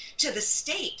over to the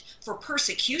state for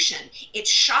persecution.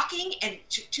 It's shocking and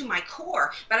to my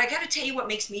core, but I got to tell you what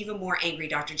makes me even more angry,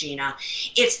 Dr. Gina.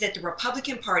 It's that the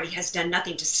Republican Party has done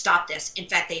nothing to stop this. In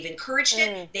fact, they've encouraged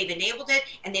it, they've enabled it,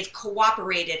 and they've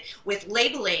cooperated with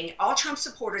labeling all Trump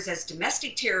supporters as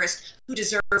domestic terrorists who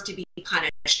deserve to be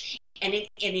punished. And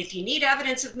if you need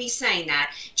evidence of me saying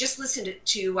that, just listen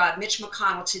to Mitch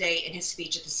McConnell today in his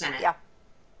speech at the Senate.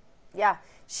 Yeah.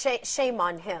 Shame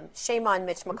on him. Shame on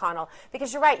Mitch McConnell.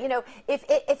 Because you're right.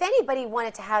 If anybody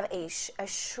wanted to have a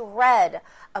shred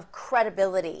of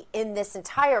credibility in this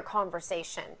entire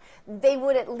conversation, they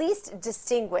would at least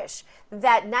distinguish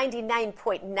that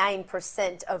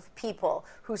 99.9% of people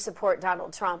who support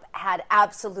Donald Trump had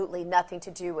absolutely nothing to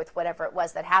do with whatever it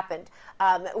was that happened.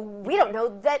 We don't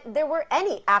know that there were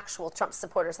any actual Trump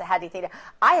supporters that had anything to.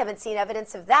 I haven't seen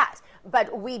evidence of that,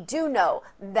 but we do know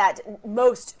that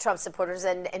most Trump supporters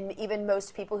and even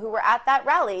most people who were at that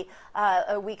rally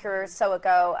a week or so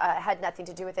ago had nothing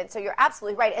to do with it. So you're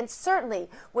absolutely right. And certainly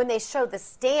when they show the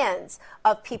stands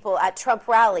of people at Trump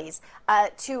rallies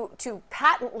to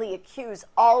patently accuse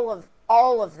all of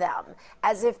them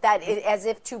as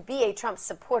if to be a Trump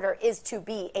supporter is to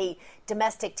be a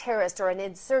domestic terrorist or an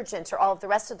insurgent or all of the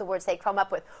rest of the words they come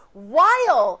up with,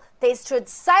 while they stood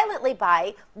silently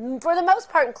by, for the most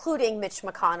part, including Mitch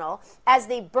McConnell, as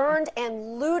they burned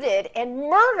and looted and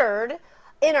murdered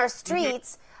in our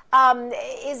streets,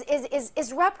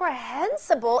 is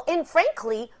reprehensible and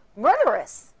frankly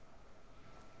murderous.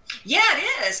 Yeah,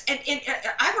 it is. And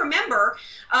I remember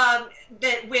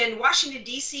that when Washington,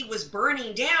 D.C. was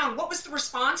burning down, what was the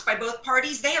response by both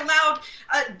parties? They allowed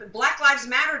Black Lives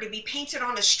Matter to be painted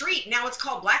on a street. Now it's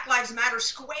called Black Lives Matter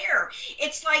Square.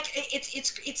 It's like,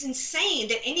 it's insane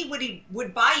that anybody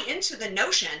would buy into the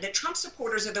notion that Trump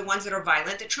supporters are the ones that are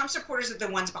violent, that Trump supporters are the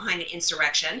ones behind an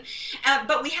insurrection.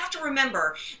 But we have to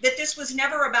remember that this was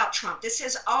never about Trump. This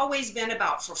has always been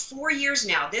about, for 4 years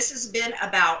now, this has been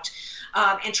about,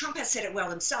 and Trump has said it well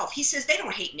himself. He says, they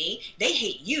don't hate me. They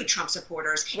hate you, Trump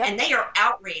supporters. Yep. And they are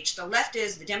outraged. The left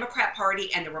is, the Democrat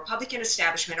Party and the Republican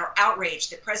establishment are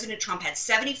outraged that President Trump had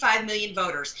 75 million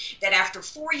voters, that after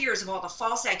 4 years of all the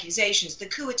false accusations, the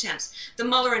coup attempts, the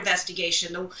Mueller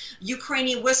investigation, the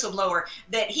Ukrainian whistleblower,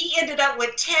 that he ended up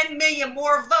with 10 million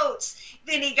more votes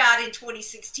than he got in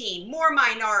 2016. More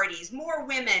minorities, more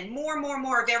women,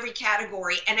 more of every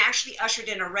category, and actually ushered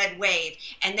in a red wave.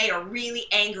 And they are really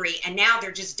angry. And now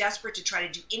they're just desperate to try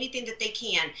to do anything that they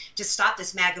can to stop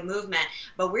this MAGA movement.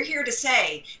 But we're here to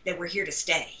say that we're here to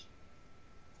stay.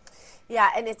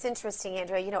 Yeah, and it's interesting,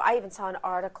 Andrea. I even saw an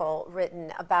article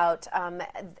written about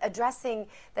addressing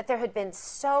that there had been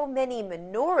so many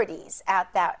minorities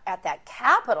at that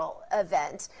Capitol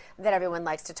event that everyone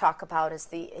likes to talk about as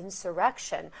the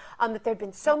insurrection. That there had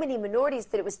been so many minorities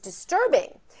that it was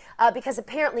disturbing because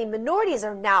apparently minorities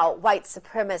are now white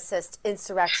supremacist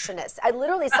insurrectionists. I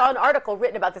literally saw an article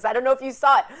written about this. I don't know if you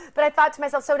saw it, but I thought to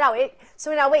myself, so now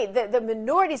wait, the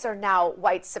minorities are now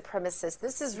white supremacists.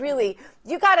 This is really,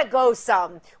 you got to go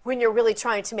some when you're really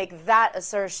trying to make that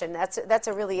assertion. That's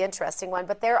a really interesting one.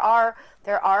 But there are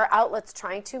outlets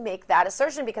trying to make that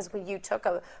assertion, because when you took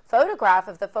a photograph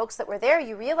of the folks that were there,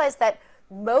 you realized that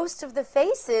most of the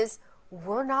faces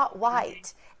were not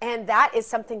white. And that is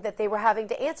something that they were having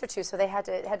to answer to. So they had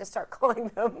to start calling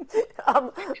them,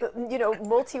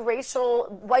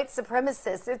 multiracial white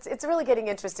supremacists. It's really getting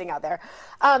interesting out there.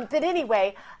 But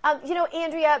anyway,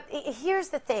 Andrea, here's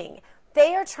the thing.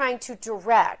 They are trying to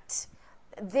direct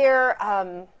their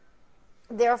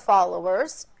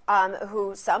followers,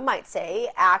 who some might say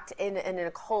act in an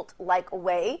occult-like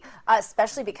way,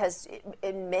 especially because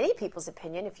in many people's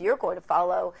opinion, if you're going to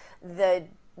follow the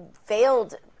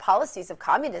failed policies of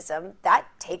communism, that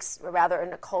takes rather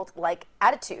an occult-like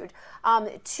attitude.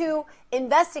 To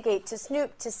investigate, to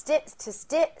snoop, to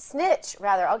snitch,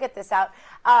 rather, I'll get this out,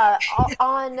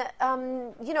 on,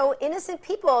 innocent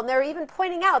people. And they're even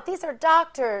pointing out, these are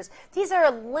doctors, these are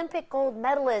Olympic gold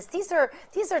medalists,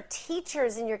 these are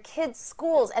teachers in your kids'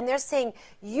 schools. And they're saying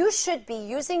you should be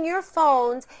using your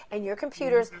phones and your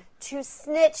computers to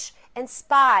snitch and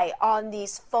spy on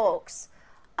these folks.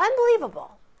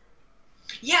 Unbelievable.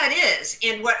 Yeah, it is.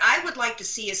 And what I would like to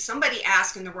see is somebody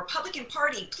ask in the Republican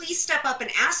Party, please step up and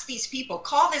ask these people,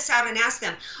 call this out and ask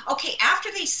them, okay,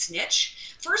 after they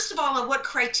snitch, first of all, on what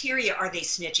criteria are they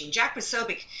snitching? Jack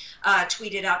Posobiec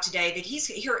tweeted out today that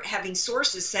he's having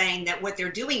sources saying that what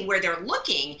they're doing, where they're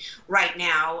looking right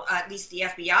now, at least the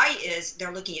FBI is,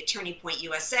 they're looking at Turning Point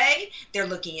USA, they're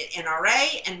looking at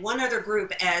NRA, and one other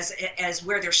group as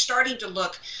where they're starting to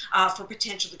look for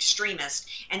potential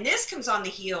extremists. And this comes on the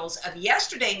heels of yesterday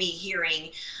me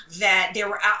hearing that they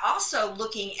were also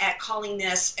looking at calling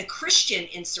this a Christian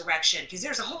insurrection, because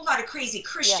there's a whole lot of crazy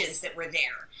Christians that were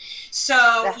there.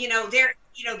 So,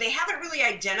 they haven't really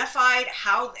identified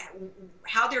how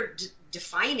they're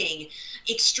defining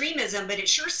extremism, but it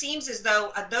sure seems as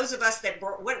though those of us that,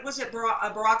 what was it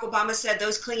Barack Obama said,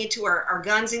 those clinging to our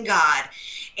guns and God,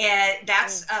 and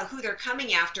that's who they're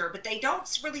coming after, but they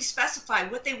don't really specify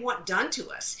what they want done to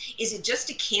us. Is it just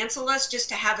to cancel us, just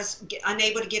to have us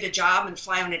unable to get a job and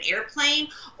fly on an airplane,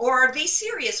 or are they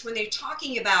serious when they're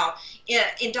talking about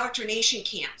indoctrination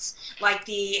camps, like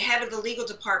the head of the legal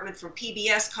department from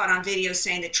PBS caught on video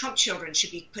saying that Trump children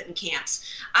should be put in camps?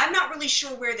 I'm not really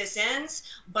sure where this ends,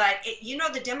 but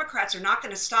the Democrats are not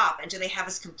going to stop until they have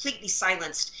us completely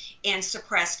silenced and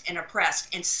suppressed and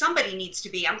oppressed. And somebody needs to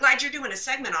be. I'm glad you're doing a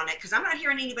segment on it, because I'm not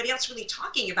hearing anybody else really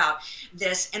talking about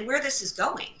this and where this is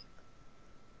going.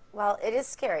 Well, it is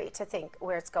scary to think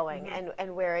where it's going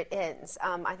and where it ends.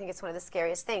 I think it's one of the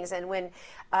scariest things. And when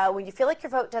you feel like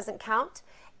your vote doesn't count,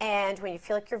 and when you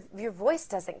feel like your voice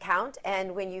doesn't count,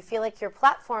 and when you feel like your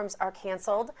platforms are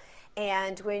canceled,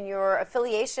 and when your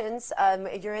affiliations,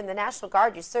 you're in the National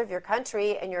Guard, you serve your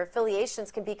country, and your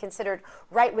affiliations can be considered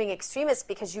right-wing extremists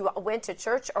because you went to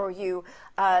church or you,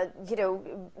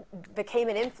 became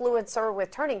an influencer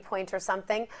with Turning Point or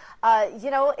something,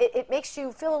 it makes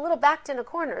you feel a little backed in a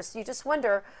corner. So you just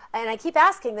wonder, and I keep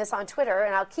asking this on Twitter,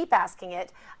 and I'll keep asking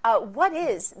it, what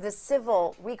is the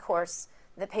civil recourse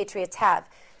the Patriots have?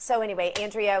 So anyway,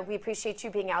 Andrea, we appreciate you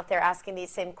being out there asking these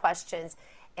same questions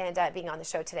and being on the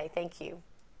show today. Thank you.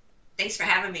 Thanks for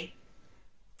having me.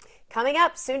 Coming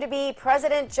up, soon-to-be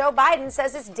President Joe Biden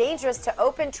says it's dangerous to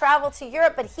open travel to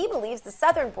Europe, but he believes the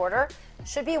southern border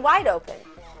should be wide open.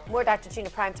 More Dr. Gina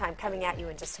Primetime coming at you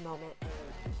in just a moment.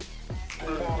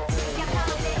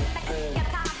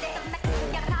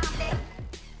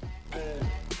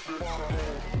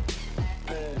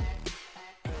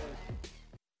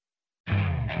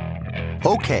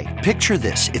 Okay, picture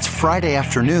this. It's Friday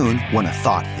afternoon when a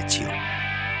thought hits you.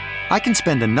 I can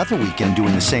spend another weekend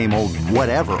doing the same old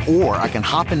whatever, or I can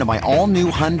hop into my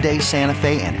all-new Hyundai Santa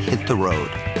Fe and hit the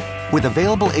road. With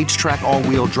available H-Track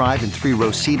all-wheel drive and 3-row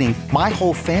seating, my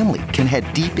whole family can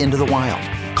head deep into the wild.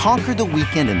 Conquer the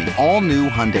weekend in the all-new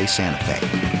Hyundai Santa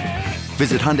Fe.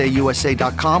 Visit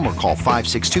HyundaiUSA.com or call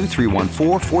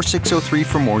 562-314-4603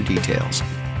 for more details.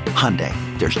 Hyundai,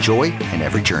 there's joy in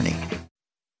every journey.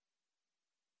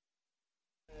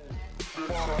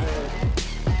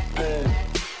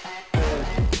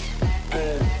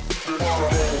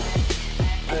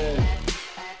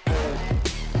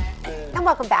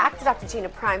 Welcome back to Dr. Gina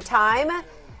Primetime.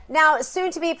 Now,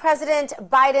 soon-to-be President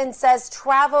Biden says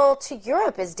travel to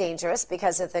Europe is dangerous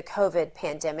because of the COVID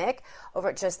pandemic. Over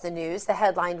at Just the News, the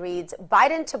headline reads,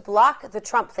 Biden to block the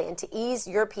Trump plan to ease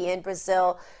European,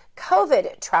 Brazil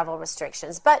COVID travel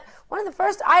restrictions. But one of the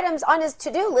first items on his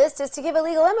to-do list is to give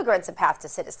illegal immigrants a path to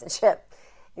citizenship.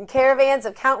 And caravans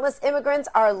of countless immigrants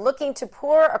are looking to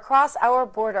pour across our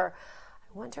border.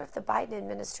 I wonder if the Biden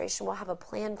administration will have a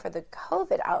plan for the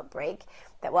COVID outbreak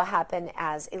that will happen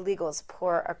as illegals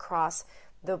pour across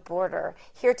the border.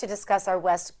 Here to discuss our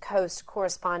West Coast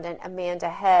correspondent, Amanda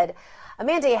Head.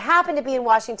 Amanda, you happen to be in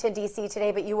Washington, D.C.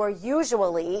 today, but you are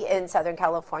usually in Southern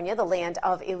California, the land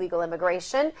of illegal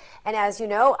immigration. And as you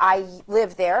know, I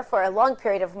lived there for a long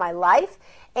period of my life.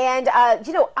 And,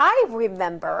 I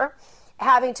remember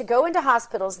having to go into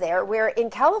hospitals there where in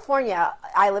California,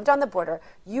 I lived on the border,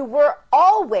 you were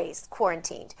always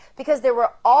quarantined because there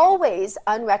were always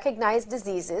unrecognized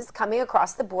diseases coming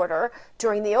across the border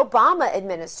during the Obama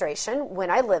administration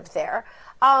when I lived there.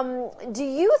 Do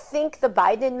you think the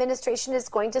Biden administration is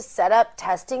going to set up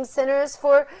testing centers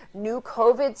for new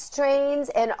COVID strains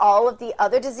and all of the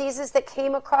other diseases that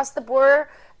came across the border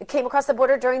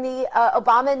during the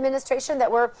Obama administration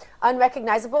that were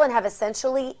unrecognizable and have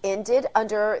essentially ended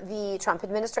under the Trump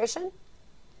administration?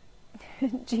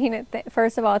 Gina,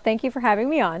 first of all, thank you for having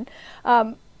me on.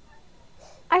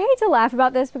 I hate to laugh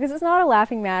about this because it's not a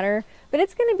laughing matter, but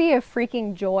it's going to be a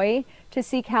freaking joy to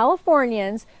see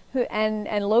Californians and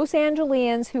Los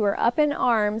Angeles who are up in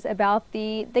arms about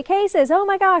the cases. Oh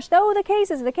my gosh,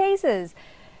 the cases.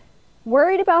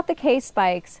 Worried about the case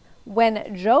spikes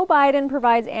when Joe Biden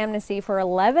provides amnesty for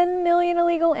 11 million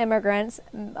illegal immigrants.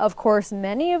 Of course,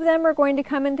 many of them are going to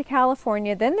come into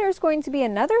California. Then there's going to be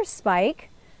another spike.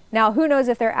 Now, who knows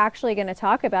if they're actually going to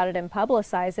talk about it and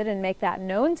publicize it and make that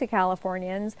known to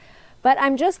Californians. But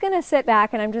I'm just going to sit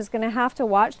back and I'm just going to have to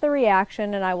watch the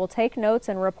reaction, and I will take notes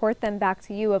and report them back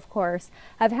to you, of course,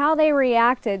 of how they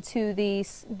reacted to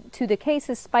the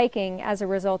cases spiking as a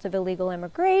result of illegal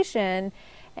immigration,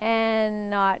 and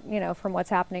not, from what's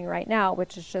happening right now,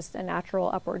 which is just a natural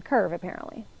upward curve,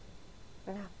 apparently.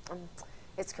 Yeah,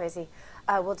 it's crazy.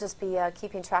 We'll just be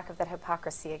keeping track of that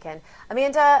hypocrisy again.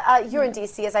 Amanda, you're in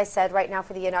D.C., as I said, right now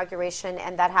for the inauguration,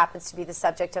 and that happens to be the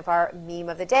subject of our meme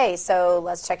of the day. So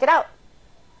let's check it out.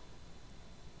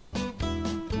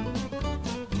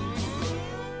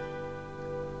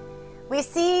 We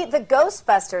see the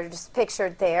Ghostbusters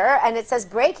pictured there, and it says,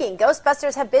 breaking,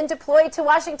 Ghostbusters have been deployed to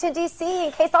Washington, D.C.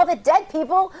 in case all the dead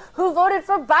people who voted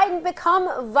for Biden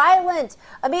become violent.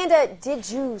 Amanda, did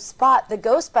you spot the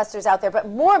Ghostbusters out there? But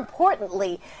more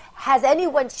importantly, has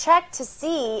anyone checked to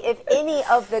see if any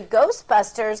of the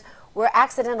Ghostbusters were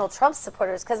accidental Trump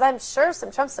supporters? Because I'm sure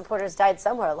some Trump supporters died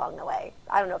somewhere along the way.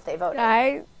 I don't know if they voted.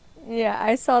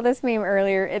 I saw this meme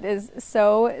earlier. It is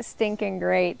so stinking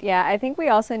great. Yeah, I think we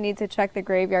also need to check the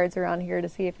graveyards around here to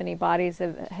see if any bodies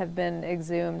have been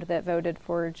exhumed that voted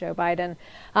for Joe Biden.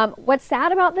 What's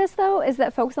sad about this, though, is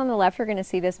that folks on the left are going to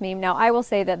see this meme. Now, I will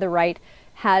say that the right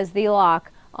has the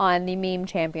lock on the meme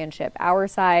championship. Our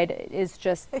side is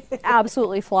just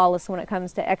absolutely flawless when it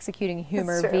comes to executing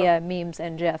humor via memes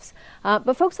and GIFs.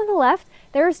 But folks on the left,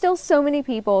 there are still so many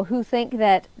people who think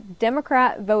that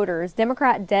Democrat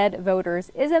dead voters,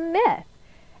 is a myth.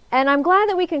 And I'm glad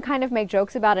that we can kind of make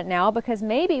jokes about it now, because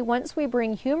maybe once we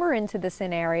bring humor into the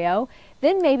scenario,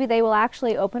 then maybe they will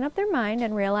actually open up their mind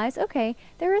and realize, okay,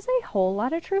 there is a whole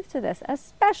lot of truth to this,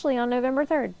 especially on November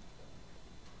 3rd.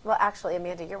 Well, actually,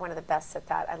 Amanda, you're one of the best at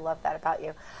that. I love that about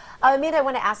you. Amanda, I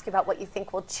want to ask you about what you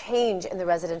think will change in the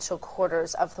residential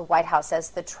quarters of the White House as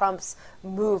the Trumps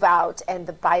move out and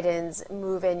the Bidens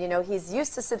move in. He's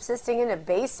used to subsisting in a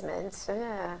basement.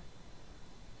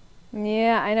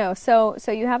 Yeah, I know. So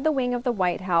you have the wing of the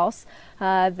White House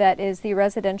that is the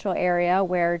residential area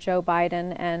where Joe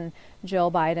Biden and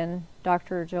Jill Biden,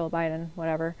 Dr. Jill Biden,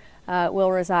 whatever,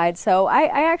 will reside. So I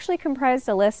actually comprised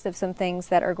a list of some things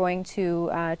that are going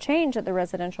to change at the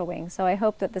residential wing. So I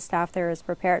hope that the staff there is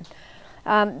prepared.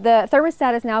 The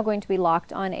thermostat is now going to be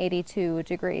locked on 82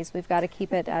 degrees. We've got to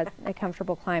keep it at a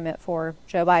comfortable climate for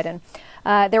Joe Biden.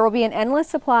 There will be an endless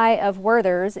supply of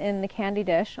Werthers in the candy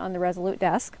dish on the Resolute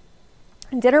desk.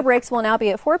 Dinner breaks will now be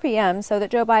at 4 p.m. so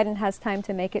that Joe Biden has time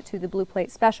to make it to the Blue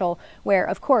Plate Special, where,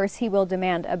 of course, he will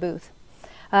demand a booth.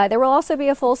 There will also be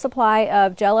a full supply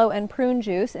of Jell-O and prune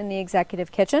juice in the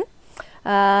executive kitchen.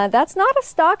 That's not a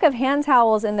stock of hand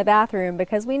towels in the bathroom,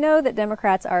 because we know that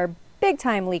Democrats are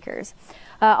big-time leakers.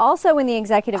 Also in the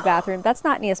executive bathroom, that's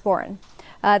not Neosporin.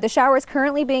 The shower is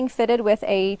currently being fitted with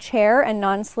a chair and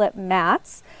non-slip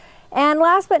mats. And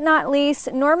last but not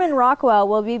least, Norman Rockwell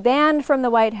will be banned from the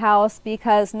White House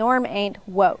because Norm ain't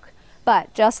woke.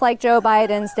 But just like Joe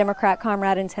Biden's Democrat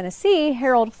comrade in Tennessee,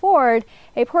 Harold Ford,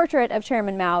 a portrait of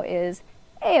Chairman Mao is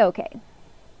A-OK.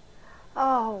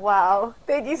 Oh, wow.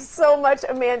 Thank you so much,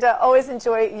 Amanda. Always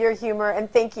enjoy your humor,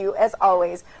 and thank you, as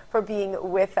always, for being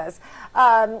with us.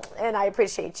 And I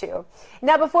appreciate you.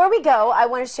 Now, before we go, I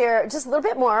want to share just a little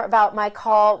bit more about my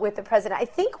call with the president. I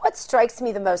think what strikes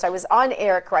me the most, I was on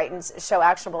Eric Greitens' show,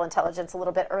 Actionable Intelligence, a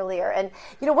little bit earlier. And,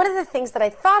 one of the things that I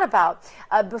thought about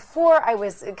before I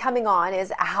was coming on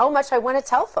is how much I want to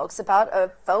tell folks about a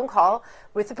phone call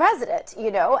with the president.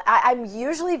 I'm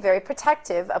usually very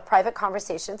protective of private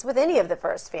conversations with any of the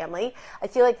First family. I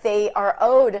feel like they are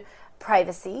owed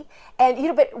privacy.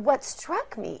 And, but what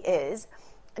struck me is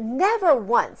never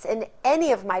once in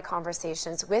any of my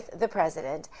conversations with the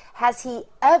president has he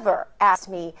ever asked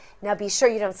me, now be sure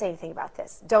you don't say anything about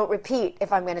this. Don't repeat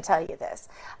if I'm going to tell you this.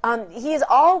 He has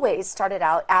always started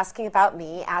out asking about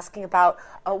me, asking about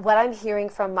what I'm hearing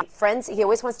from my friends. He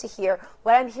always wants to hear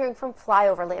what I'm hearing from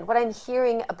flyover land, what I'm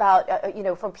hearing about,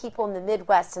 from people in the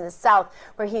Midwest and the South,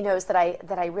 where he knows that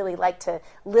I really like to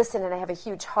listen and I have a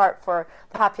huge heart for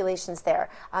the populations there.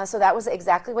 So that was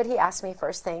exactly what he asked me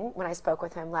first thing when I spoke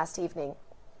with him last evening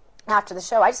after the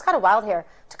show. I just got a wild hair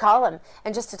to call him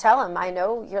and just to tell him, I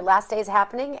know your last day is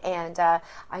happening, and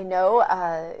I know,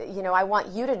 I want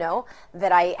you to know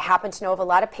that I happen to know of a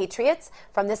lot of patriots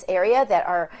from this area that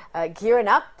are gearing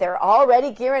up. They're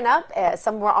already gearing up.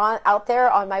 Some were out there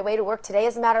on my way to work today,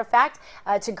 as a matter of fact,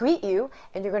 to greet you,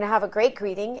 and you're going to have a great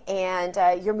greeting, and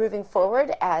you're moving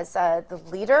forward as the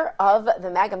leader of the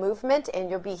MAGA movement, and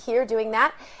you'll be here doing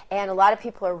that, and a lot of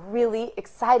people are really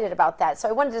excited about that. So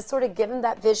I wanted to sort of give him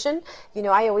that vision.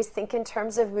 I always think in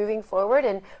terms of moving forward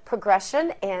and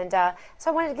progression, and so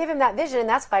I wanted to give him that vision, and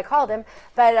that's why I called him.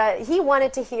 But he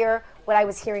wanted to hear what I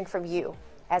was hearing from you,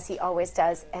 as he always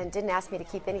does, and didn't ask me to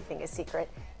keep anything a secret,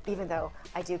 even though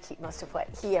I do keep most of what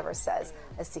he ever says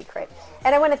a secret.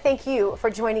 And I want to thank you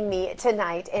for joining me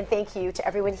tonight, and thank you to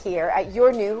everyone here at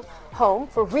your new home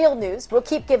for real news. We'll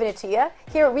keep giving it to you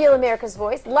here at Real America's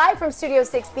Voice, live from Studio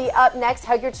 6B. Up next,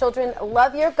 hug your children,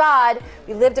 love your God.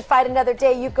 We live to fight another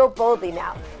day. You go boldly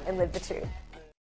now and live the truth.